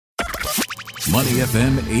Money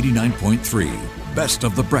FM 89.3, best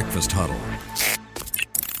of the breakfast huddle.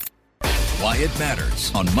 Why it matters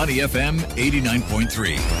on Money FM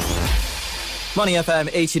 89.3. Money FM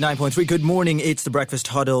 89.3. Good morning. It's the Breakfast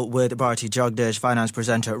Huddle with Bharti Jagdish, finance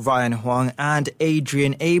presenter Ryan Huang and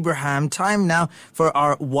Adrian Abraham. Time now for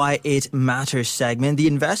our Why It Matters segment. The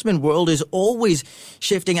investment world is always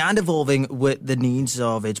shifting and evolving with the needs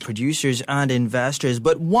of its producers and investors.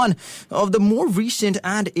 But one of the more recent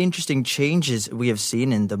and interesting changes we have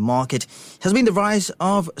seen in the market has been the rise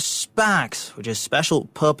of SPACs, which is special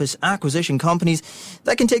purpose acquisition companies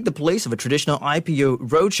that can take the place of a traditional IPO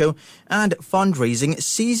roadshow and fundraising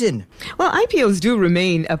season. Well, IPOs do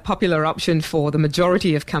remain a popular option for the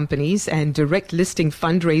majority of companies, and direct listing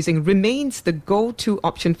fundraising remains the go-to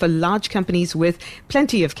option for large companies with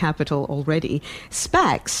plenty of capital already.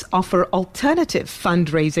 SPACs offer alternative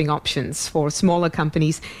fundraising options for smaller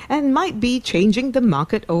companies and might be changing the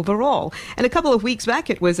market overall. And a couple of weeks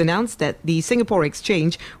back, it was announced that the Singapore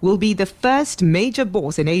Exchange will be the first major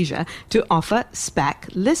bourse in Asia to offer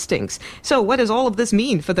SPAC listings. So what does all of this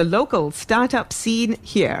mean for the local startup scene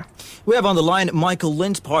here? We have on the line Michael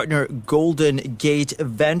Lind's partner, Golden Gate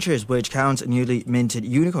Ventures, which counts newly minted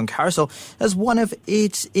Unicorn Carousel as one of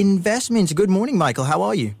its investments. Good morning, Michael. How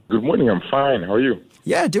are you? Good morning. I'm fine. How are you?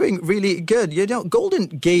 Yeah, doing really good. You know, Golden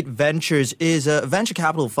Gate Ventures is a venture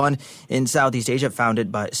capital fund in Southeast Asia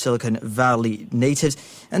founded by Silicon Valley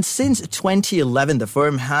natives. And since 2011, the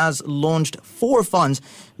firm has launched 4 funds,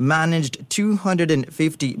 managed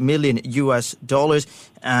 $250 million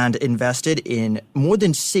and invested in more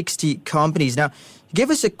than 60 companies. Now, give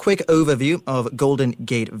us a quick overview of Golden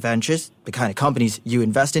Gate Ventures, the kind of companies you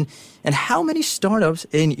invest in, and how many startups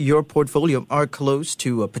in your portfolio are close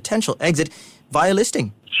to a potential exit via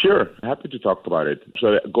listing. Sure. Happy to talk about it.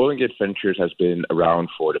 So Golden Gate Ventures has been around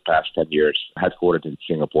for the past 10 years, headquartered in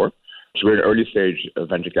Singapore. So we're an early stage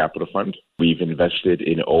venture capital fund. We've invested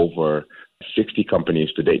in over 60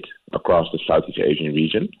 companies to date across the Southeast Asian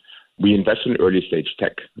region. We invest in early stage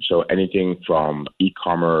tech. So anything from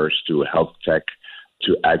e-commerce to health tech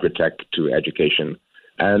to agri-tech to education.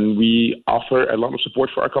 And we offer a lot of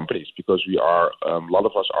support for our companies because a lot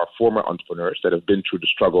of us are former entrepreneurs that have been through the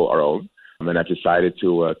struggle our own. And I've decided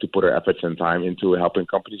to put our efforts and time into helping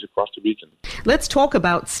companies across the region. Let's talk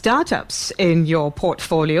about startups in your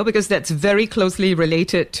portfolio, because that's very closely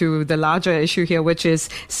related to the larger issue here, which is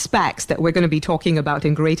SPACs, that we're going to be talking about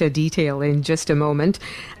in greater detail in just a moment.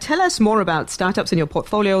 Tell us more about startups in your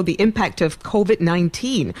portfolio, the impact of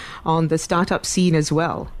COVID-19 on the startup scene as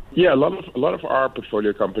well. Yeah, a lot of our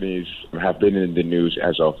portfolio companies have been in the news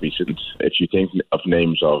as of recent. If you think of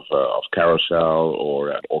names of Carousel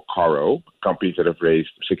or Caro, companies that have raised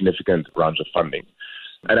significant rounds of funding.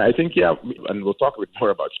 And I think, and we'll talk a bit more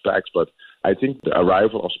about SPACs, but I think the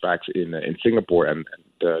arrival of SPACs in Singapore and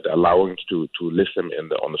the allowance to list them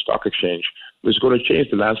on the stock exchange is going to change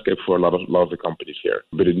the landscape for a lot of the companies here.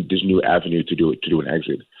 But in this new avenue to do an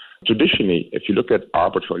exit. Traditionally, if you look at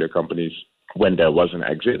our portfolio companies, when there was an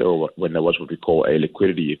exit or when there was what we call a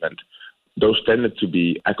liquidity event, those tended to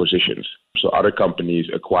be acquisitions. So other companies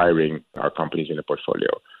acquiring our companies in a portfolio.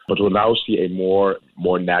 But we'll now see a more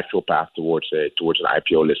natural path towards an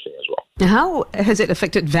IPO listing as well. How has it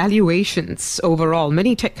affected valuations overall?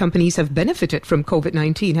 Many tech companies have benefited from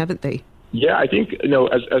COVID-19, haven't they? Yeah, I think,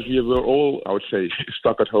 as we were all, I would say,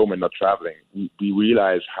 stuck at home and not traveling, we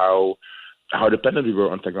realized how dependent we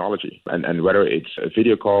were on technology, and whether it's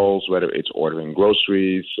video calls, whether it's ordering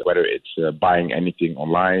groceries, whether it's buying anything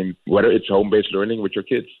online, whether it's home-based learning with your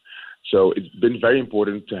kids. So it's been very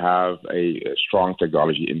important to have a strong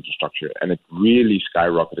technology infrastructure, and it really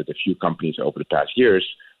skyrocketed a few companies over the past years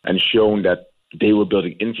and shown that they were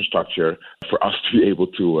building infrastructure for us to be able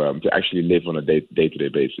to actually live on a day-to-day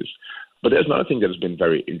basis. But there's another thing that has been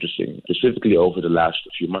very interesting, specifically over the last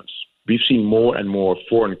few months. We've seen more and more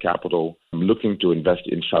foreign capital looking to invest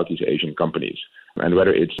in Southeast Asian companies. And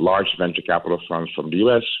whether it's large venture capital funds from the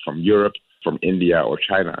US, from Europe, from India or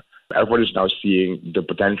China, everyone is now seeing the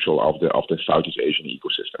potential of the Southeast Asian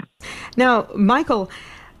ecosystem. Now, Michael,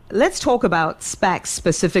 let's talk about SPACs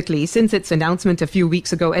specifically. Since its announcement a few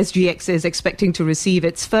weeks ago, SGX is expecting to receive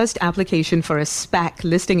its first application for a SPAC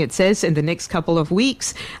listing, it says, in the next couple of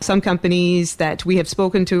weeks. Some companies that we have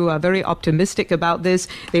spoken to are very optimistic about this.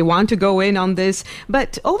 They want to go in on this.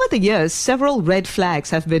 But over the years, several red flags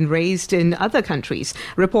have been raised in other countries.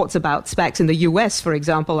 Reports about SPACs in the US, for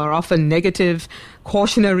example, are often negative.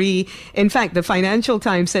 cautionary. In fact, the Financial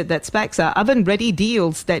Times said that SPACs are oven-ready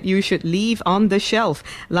deals that you should leave on the shelf.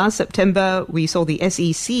 Last September, we saw the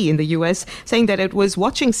SEC in the US saying that it was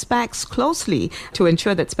watching SPACs closely to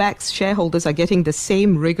ensure that SPACs shareholders are getting the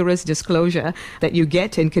same rigorous disclosure that you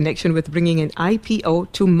get in connection with bringing an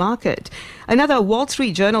IPO to market. Another Wall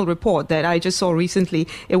Street Journal report that I just saw recently,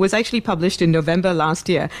 it was actually published in November last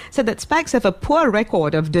year, said that SPACs have a poor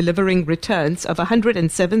record of delivering returns. Of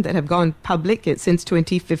 107 that have gone public since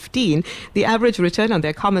 2015, the average return on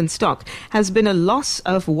their common stock has been a loss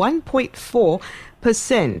of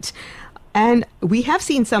 1.4%. And we have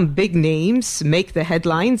seen some big names make the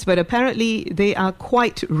headlines, but apparently they are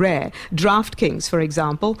quite rare. DraftKings, for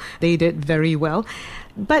example, they did very well.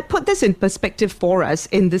 But put this in perspective for us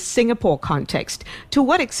in the Singapore context. To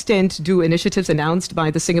what extent do initiatives announced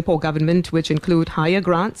by the Singapore government, which include higher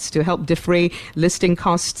grants to help defray listing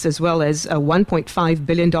costs, as well as a $1.5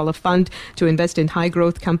 billion fund to invest in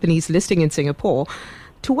high-growth companies listing in Singapore,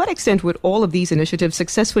 to what extent would all of these initiatives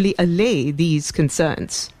successfully allay these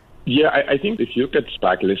concerns? Yeah, I think if you look at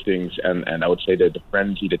SPAC listings, and I would say that the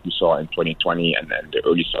frenzy that we saw in 2020 and the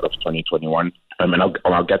early start of 2021,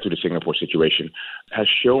 I'll get to the Singapore situation, has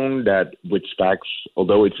shown that with SPACs,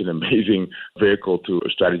 although it's an amazing vehicle to a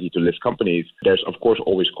strategy to list companies, there's of course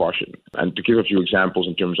always caution. And to give a few examples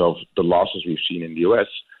in terms of the losses we've seen in the US,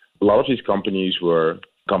 a lot of these companies were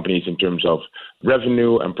companies in terms of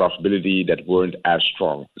revenue and profitability that weren't as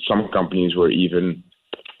strong. Some companies were even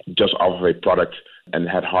just off of a product and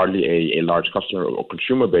had hardly a large customer or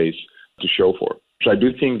consumer base to show for. So I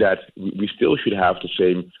do think that we still should have the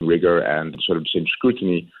same rigor and sort of the same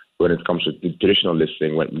scrutiny when it comes to the traditional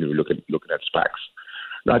listing when we look at SPACs.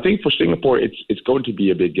 Now, I think for Singapore, it's going to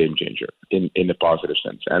be a big game changer in a positive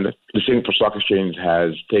sense. And the Singapore Stock Exchange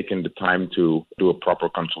has taken the time to do a proper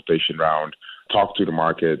consultation round, talk to the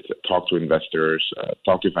market, talk to investors,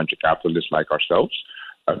 talk to venture capitalists like ourselves,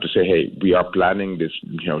 to say, hey, we are planning this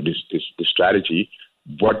strategy.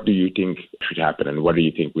 What do you think should happen, and what do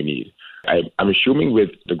you think we need? I'm assuming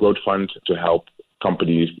with the growth fund to help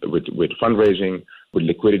companies with fundraising, with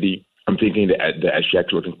liquidity. I'm thinking that the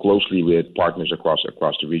SGX working closely with partners across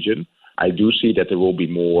the region. I do see that there will be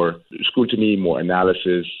more scrutiny, more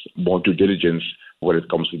analysis, more due diligence when it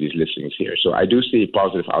comes to these listings here. So I do see a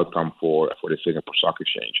positive outcome for the Singapore Stock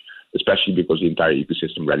Exchange, especially because the entire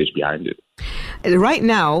ecosystem rallies behind it. Right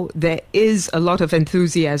now, there is a lot of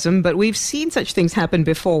enthusiasm, but we've seen such things happen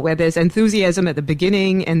before where there's enthusiasm at the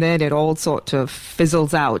beginning and then it all sort of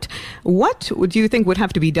fizzles out. What would you think would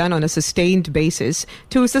have to be done on a sustained basis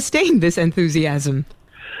to sustain this enthusiasm?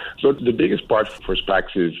 So the biggest part for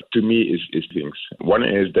SPACs is things. One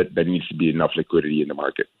is that there needs to be enough liquidity in the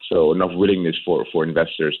market, so enough willingness for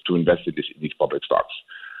investors to invest in these public stocks.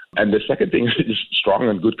 And the second thing is strong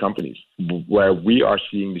and good companies, where we are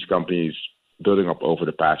seeing these companies building up over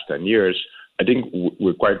the past 10 years. I think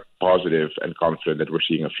we're quite positive and confident that we're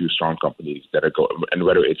seeing a few strong companies that are going, and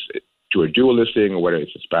whether it's to a dual listing or whether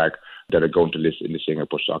it's a SPAC, that are going to list in the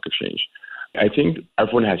Singapore Stock Exchange. I think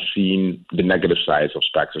everyone has seen the negative sides of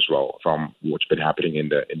SPACs as well from what's been happening in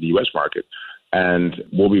the US market, and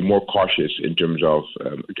we'll be more cautious in terms of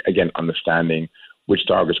again understanding which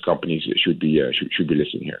targets companies should be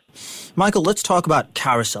listing here. Michael, let's talk about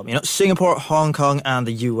Carousel. Singapore, Hong Kong, and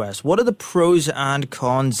the US. What are the pros and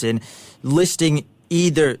cons in listing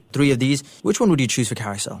either three of these? Which one would you choose for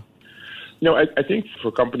Carousel? I think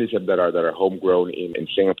for companies that are homegrown in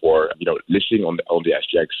Singapore, listing on the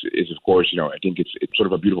SGX is, of course, I think it's sort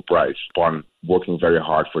of a beautiful prize upon working very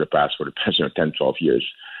hard for the past 10, 12 years.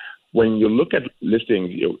 When you look at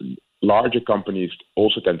listing, larger companies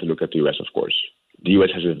also tend to look at the US, of course. The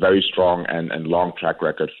US has a very strong and long track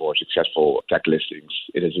record for successful tech listings.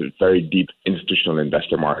 It is a very deep institutional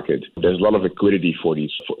investor market. There's a lot of liquidity for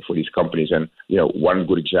these companies, and one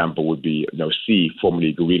good example would be C,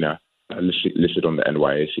 formerly Garena, listed on the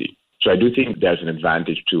NYSE. So I do think there's an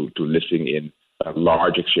advantage to listing in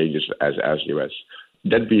large exchanges as US.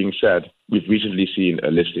 That being said, we've recently seen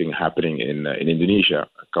a listing happening in Indonesia,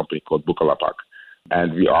 a company called Bukalapak.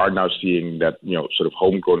 And we are now seeing that, sort of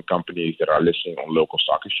homegrown companies that are listing on local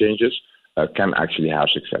stock exchanges can actually have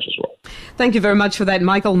success as well. Thank you very much for that,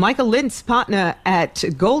 Michael. Michael Lintz, partner at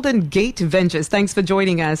Golden Gate Ventures. Thanks for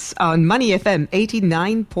joining us on Money FM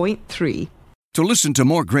 89.3. To listen to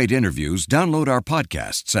more great interviews, download our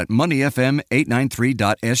podcasts at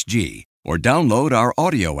moneyfm893.sg or download our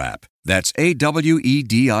audio app. That's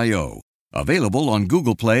AWEDIO. Available on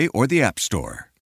Google Play or the App Store.